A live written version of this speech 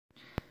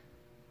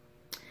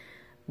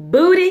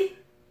Booty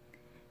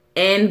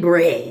and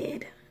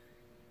Bread.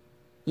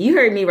 You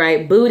heard me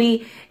right,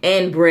 Booty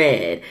and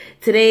Bread.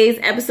 Today's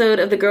episode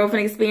of the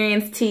Girlfriend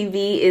Experience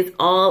TV is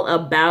all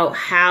about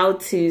how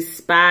to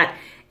spot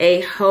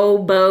a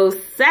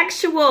hobo-sexual.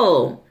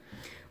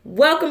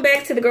 Welcome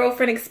back to the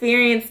Girlfriend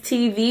Experience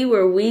TV,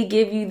 where we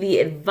give you the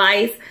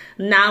advice,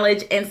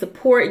 knowledge, and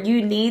support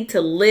you need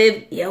to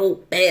live your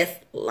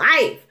best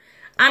life.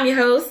 I'm your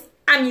host,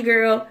 I'm your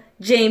girl,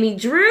 Jamie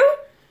Drew.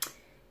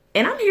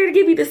 And I'm here to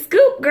give you the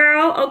scoop,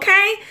 girl,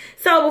 okay?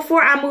 So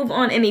before I move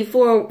on any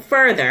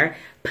further,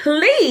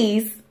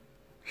 please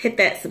hit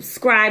that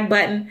subscribe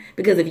button,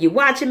 because if you're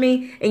watching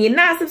me and you're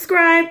not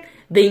subscribed,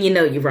 then you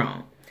know you're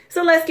wrong.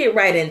 So let's get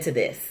right into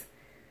this.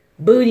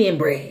 Booty and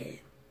Bread.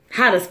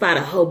 How to spot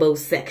a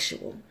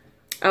hobo-sexual.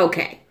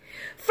 Okay.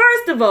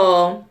 First of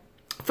all,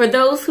 for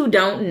those who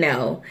don't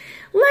know,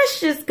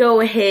 let's just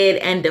go ahead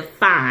and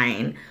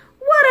define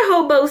what a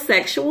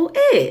hobo-sexual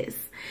is.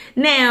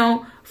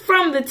 Now,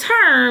 from the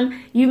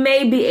term, you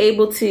may be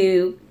able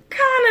to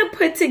kind of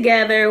put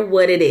together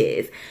what it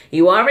is.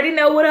 You already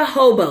know what a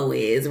hobo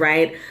is,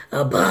 right?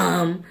 A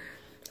bum,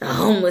 a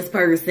homeless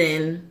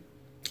person,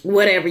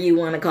 whatever you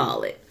want to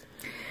call it.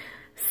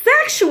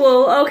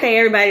 Sexual, okay,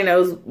 everybody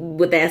knows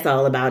what that's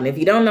all about. And if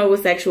you don't know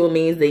what sexual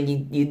means,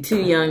 then you're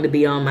too young to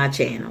be on my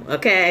channel,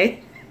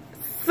 okay?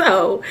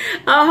 So,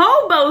 a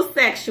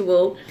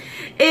hobo-sexual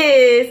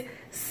is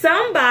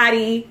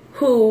somebody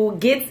who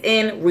gets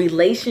in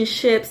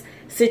relationships,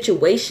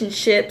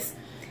 situationships,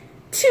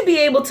 to be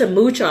able to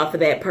mooch off of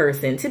that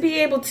person, to be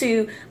able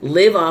to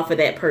live off of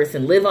that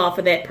person, live off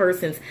of that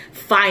person's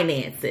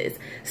finances.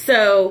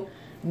 So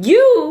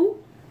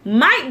you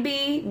might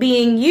be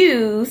being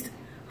used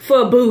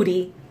for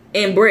booty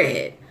and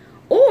bread,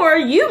 or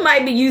you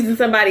might be using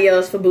somebody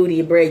else for booty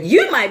and bread.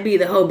 You might be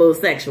the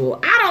hobo-sexual.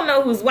 I don't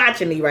know who's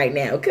watching me right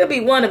now. It could be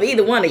one of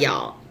either one of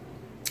y'all.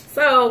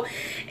 So in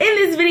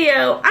this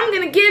video, I'm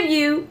going to give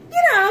you,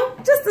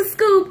 just a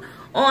scoop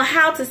on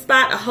how to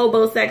spot a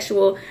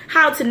hobo-sexual,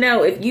 how to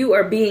know if you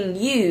are being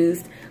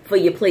used for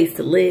your place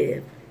to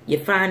live, your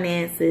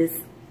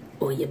finances,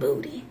 or your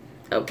booty.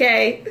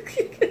 Okay?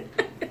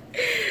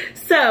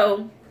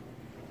 So,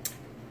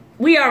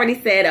 we already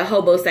said a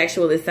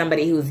hobo-sexual is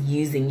somebody who's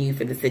using you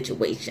for the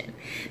situation.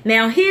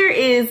 Now, here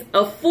is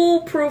a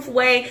foolproof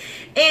way,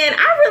 and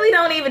I really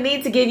don't even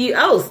need to give you,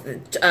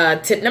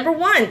 tip number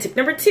 1, tip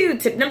number 2,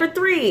 tip number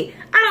 3.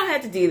 I don't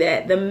have to do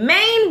that. The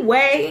main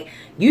way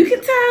you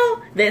can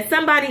tell that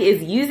somebody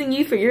is using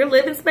you for your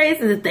living space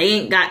is if they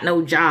ain't got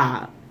no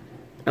job.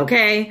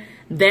 Okay?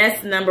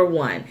 That's number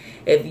 1.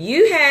 If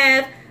you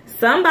have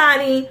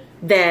somebody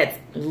that's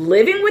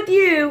living with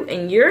you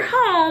in your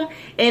home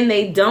and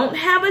they don't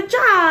have a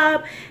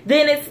job,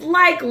 then it's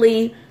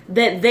likely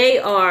that they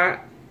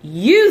are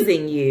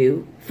using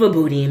you for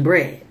booty and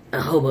bread, a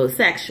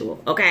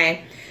hobo-sexual,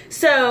 okay?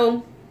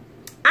 So,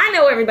 I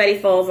know everybody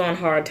falls on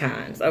hard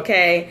times,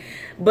 okay?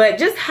 But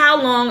just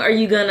how long are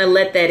you gonna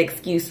let that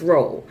excuse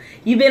roll?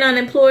 You've been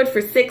unemployed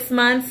for 6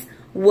 months,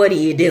 what are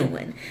you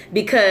doing?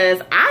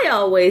 Because I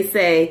always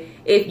say,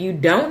 if you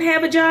don't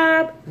have a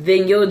job,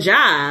 then your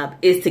job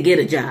is to get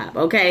a job,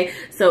 okay?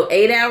 So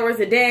 8 hours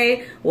a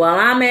day while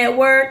I'm at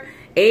work,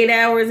 8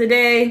 hours a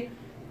day,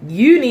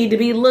 you need to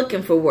be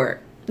looking for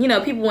work.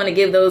 People want to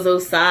give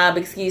those sob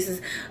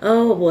excuses.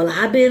 Oh, well,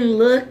 I've been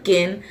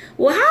looking.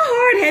 Well, how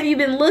hard have you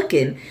been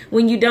looking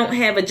when you don't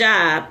have a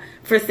job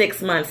for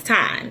 6 months'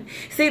 time?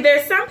 See,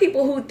 there's some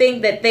people who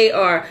think that they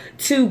are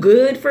too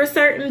good for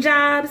certain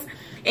jobs.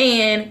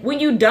 And when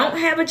you don't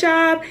have a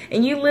job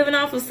and you're living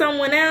off of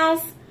someone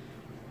else,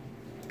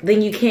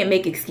 then you can't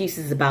make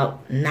excuses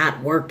about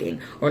not working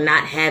or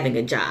not having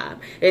a job.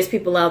 There's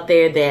people out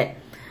there that,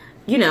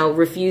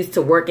 refuse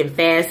to work in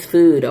fast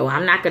food. Oh,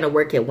 I'm not going to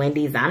work at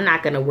Wendy's. I'm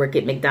not going to work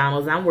at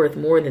McDonald's. I'm worth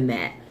more than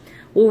that.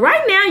 Well,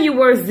 right now you're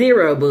worth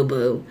 0,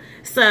 boo-boo.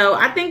 So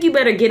I think you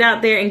better get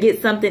out there and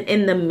get something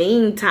in the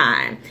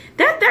meantime.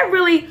 That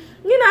really,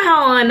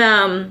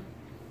 how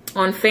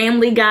on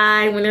Family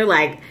Guy, when they're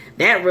like,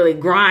 that really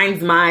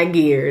grinds my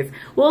gears.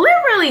 Well, it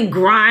really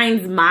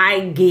grinds my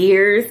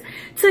gears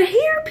to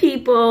hear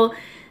people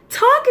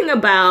talking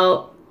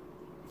about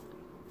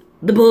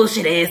the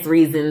bullshit ass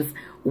reasons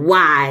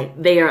why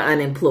they are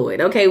unemployed.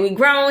 Okay, we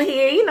grown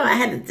here. I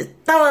had to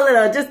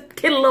just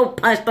get a little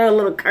punch, throw a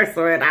little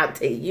cursor out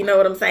to you. You know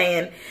what I'm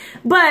saying?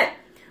 But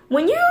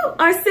when you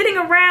are sitting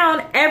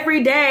around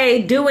every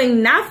day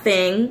doing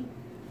nothing,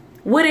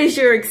 what is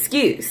your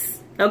excuse?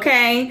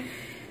 Okay?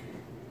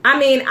 I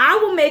mean, I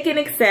will make an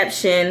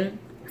exception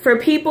for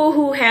people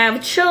who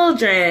have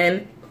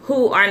children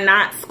who are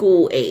not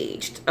school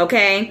aged,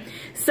 okay?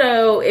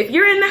 So if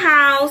you're in the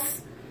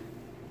house,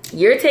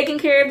 you're taking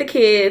care of the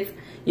kids,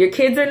 your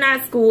kids are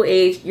not school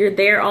aged, you're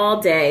there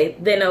all day,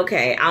 then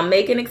okay, I'll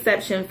make an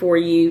exception for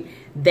you.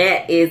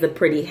 That is a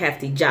pretty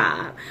hefty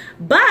job.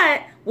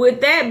 But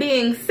with that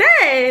being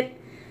said,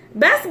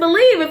 best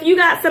believe if you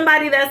got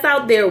somebody that's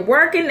out there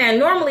working, now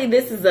normally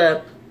this is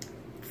a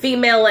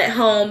female at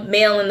home,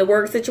 male in the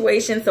work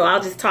situation. So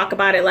I'll just talk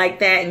about it like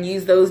that and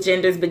use those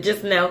genders, but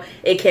just know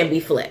it can be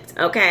flipped,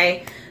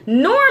 okay?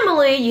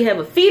 Normally, you have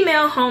a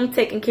female home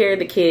taking care of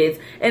the kids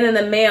and then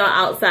the male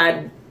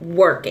outside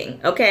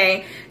working,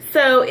 okay?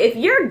 So if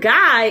your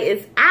guy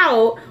is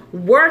out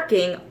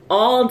working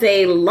all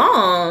day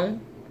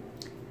long,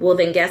 well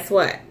then guess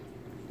what?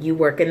 You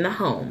work in the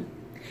home.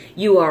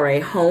 You are a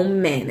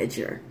home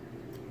manager.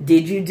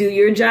 Did you do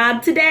your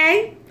job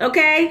today?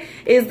 Okay?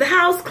 Is the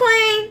house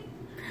clean?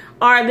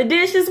 Are the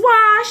dishes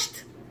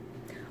washed?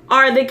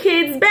 Are the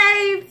kids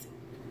bathed?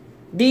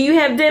 Do you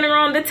have dinner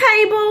on the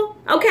table?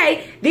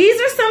 Okay, these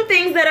are some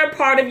things that are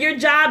part of your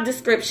job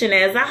description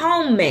as a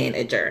home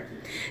manager.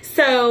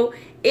 So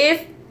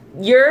if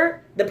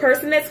you're the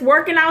person that's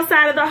working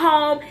outside of the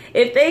home,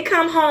 if they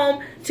come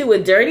home to a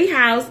dirty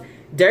house,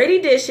 dirty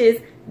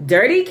dishes,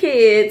 dirty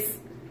kids,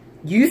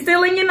 you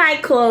still in your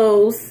night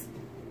clothes,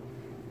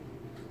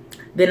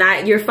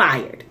 then you're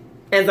fired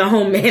as a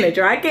home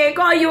manager. I can't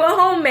call you a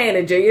home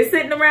manager. You're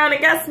sitting around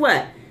and guess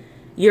what?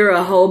 You're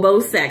a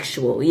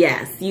hobo-sexual.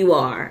 Yes, you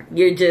are.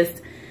 You're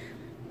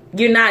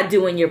not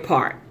doing your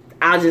part.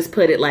 I'll just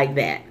put it like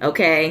that,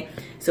 okay?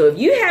 So if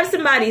you have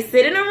somebody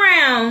sitting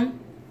around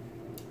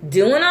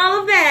doing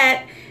all of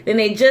that, then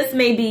they just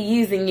may be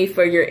using you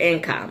for your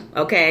income,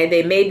 okay?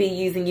 They may be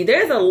using you.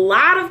 There's a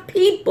lot of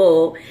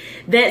people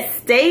that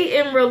stay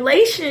in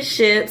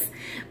relationships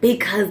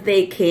because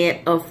they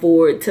can't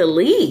afford to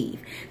leave.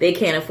 They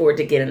can't afford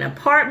to get an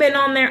apartment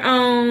on their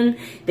own.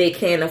 They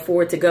can't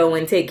afford to go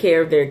and take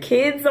care of their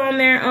kids on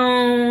their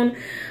own.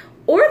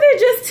 Or they're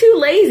just too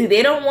lazy.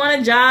 They don't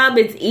want a job.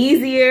 It's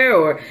easier.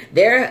 Or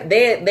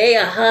they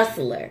a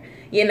hustler.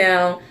 You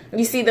know,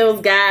 you see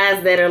those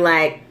guys that are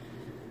like,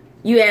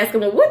 you ask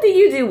them, well, what do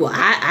you do? Well,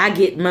 I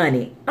get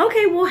money.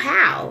 Okay, well,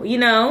 how? You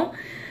know,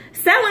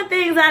 selling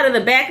things out of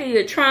the back of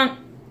your trunk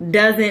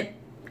doesn't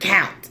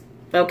count.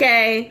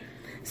 Okay?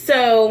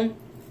 So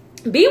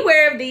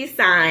beware of these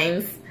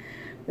signs.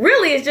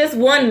 Really, it's just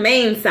one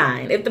main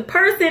sign. If the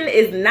person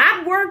is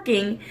not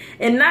working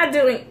and not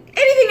doing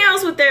anything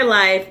else with their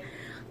life,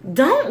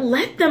 don't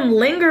let them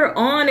linger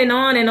on and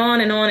on and on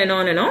and on and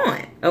on and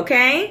on,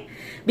 okay?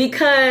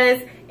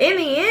 Because in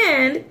the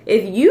end,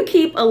 if you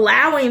keep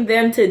allowing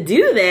them to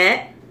do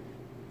that,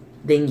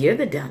 then you're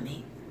the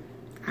dummy.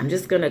 I'm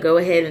just going to go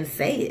ahead and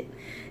say it.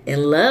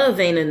 And love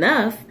ain't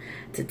enough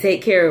to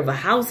take care of a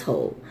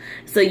household.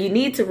 So you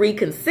need to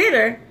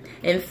reconsider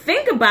and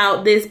think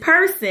about this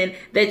person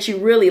that you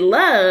really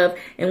love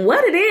and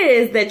what it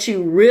is that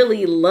you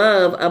really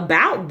love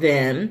about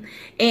them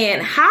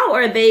and how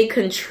are they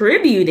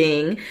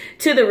contributing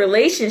to the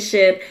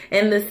relationship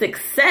and the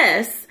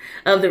success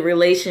of the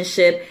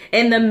relationship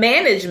and the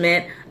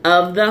management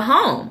of the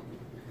home.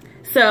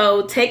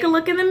 So take a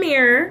look in the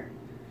mirror,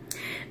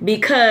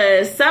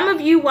 because some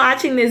of you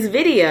watching this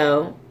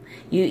video,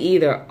 you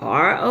either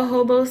are a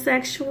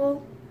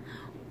hobosexual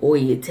or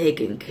you're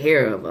taking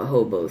care of a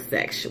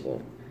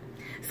hobosexual.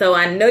 So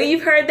I know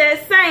you've heard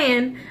that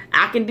saying,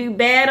 I can do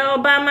bad all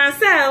by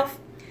myself.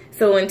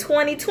 So in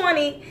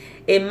 2020,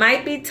 it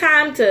might be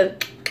time to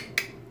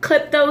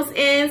clip those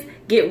ends,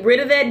 get rid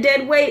of that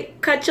dead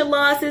weight, cut your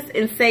losses,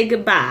 and say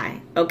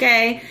goodbye,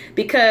 okay?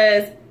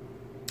 Because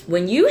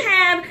when you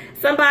have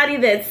somebody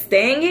that's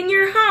staying in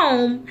your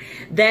home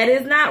that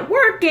is not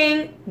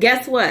working,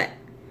 guess what?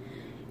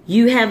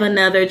 You have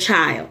another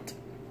child.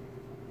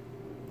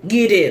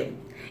 You do.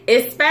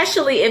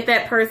 Especially if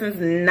that person's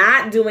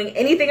not doing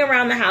anything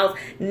around the house,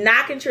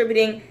 not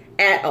contributing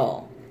at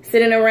all.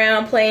 Sitting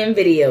around playing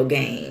video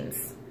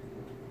games.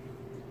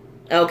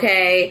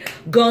 Okay?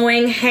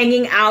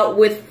 Hanging out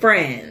with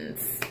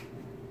friends.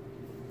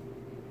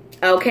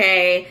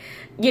 Okay?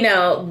 You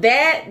know,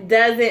 that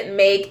doesn't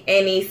make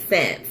any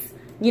sense.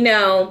 You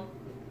know,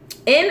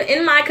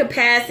 in my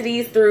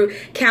capacities through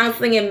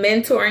counseling and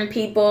mentoring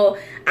people,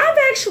 I've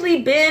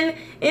actually been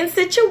in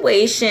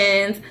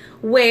situations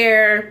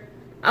where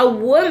a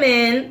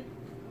woman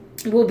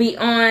will be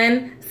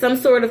on some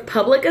sort of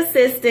public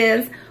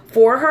assistance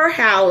for her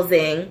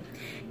housing,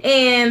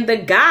 and the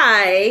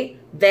guy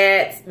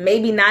that's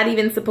maybe not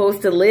even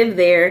supposed to live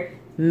there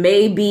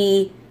may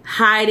be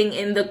hiding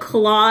in the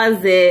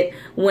closet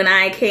when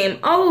I came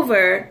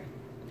over,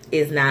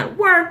 is not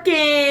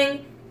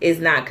working, is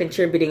not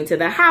contributing to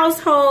the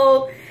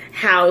household,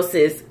 house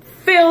is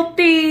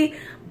filthy,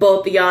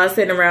 both of y'all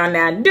sitting around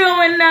not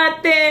doing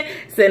nothing,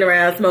 sitting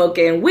around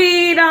smoking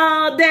weed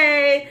all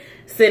day,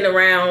 sitting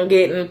around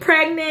getting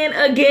pregnant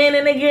again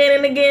and again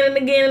and again and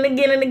again and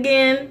again and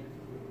again.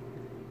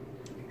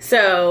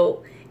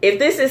 So if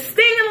this is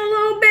stinging a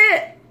little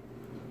bit,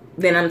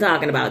 then I'm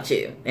talking about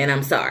you, and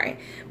I'm sorry.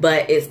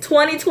 But it's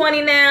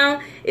 2020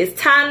 now. It's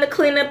time to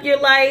clean up your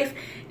life.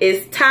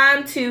 It's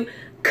time to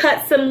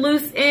cut some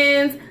loose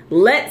ends,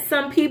 let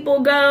some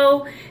people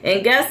go.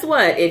 And guess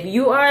what? If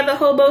you are the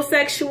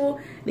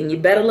hobosexual, then you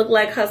better look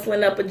like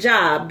hustling up a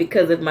job,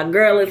 because if my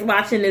girl is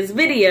watching this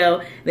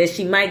video, then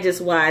she might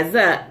just wise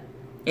up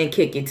and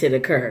kick you to the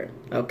curb.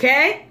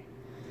 Okay?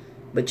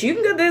 But you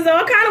can go, there's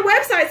all kind of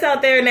websites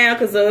out there now,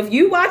 because if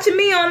you watching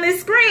me on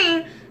this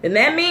screen, then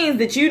that means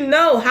that you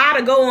know how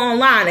to go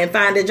online and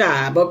find a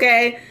job,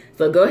 okay?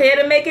 So go ahead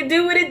and make it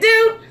do what it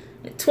do.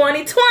 In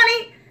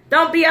 2020,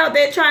 don't be out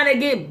there trying to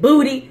get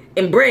booty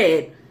and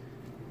bread.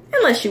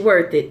 Unless you're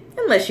worth it.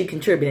 Unless you're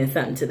contributing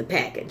something to the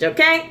package,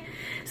 okay?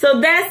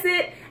 So that's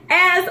it.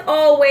 As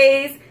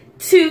always,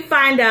 to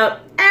find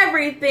out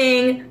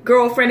everything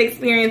girlfriend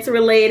experience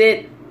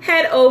related,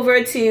 head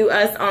over to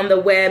us on the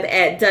web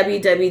at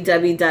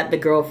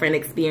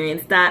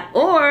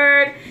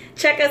www.thegirlfriendexperience.org.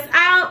 Check us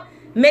out.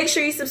 Make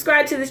sure you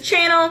subscribe to this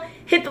channel.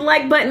 Hit the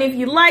like button if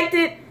you liked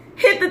it.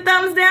 Hit the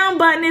thumbs down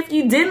button if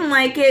you didn't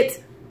like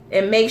it.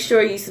 And make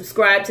sure you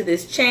subscribe to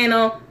this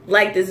channel,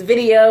 like this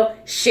video,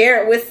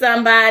 share it with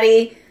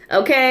somebody,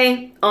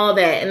 okay? All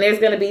that. And there's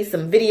going to be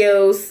some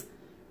videos.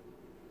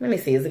 Let me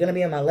see. Is it going to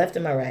be on my left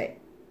or my right?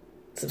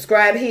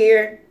 Subscribe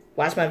here.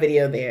 Watch my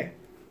video there.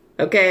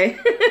 Okay?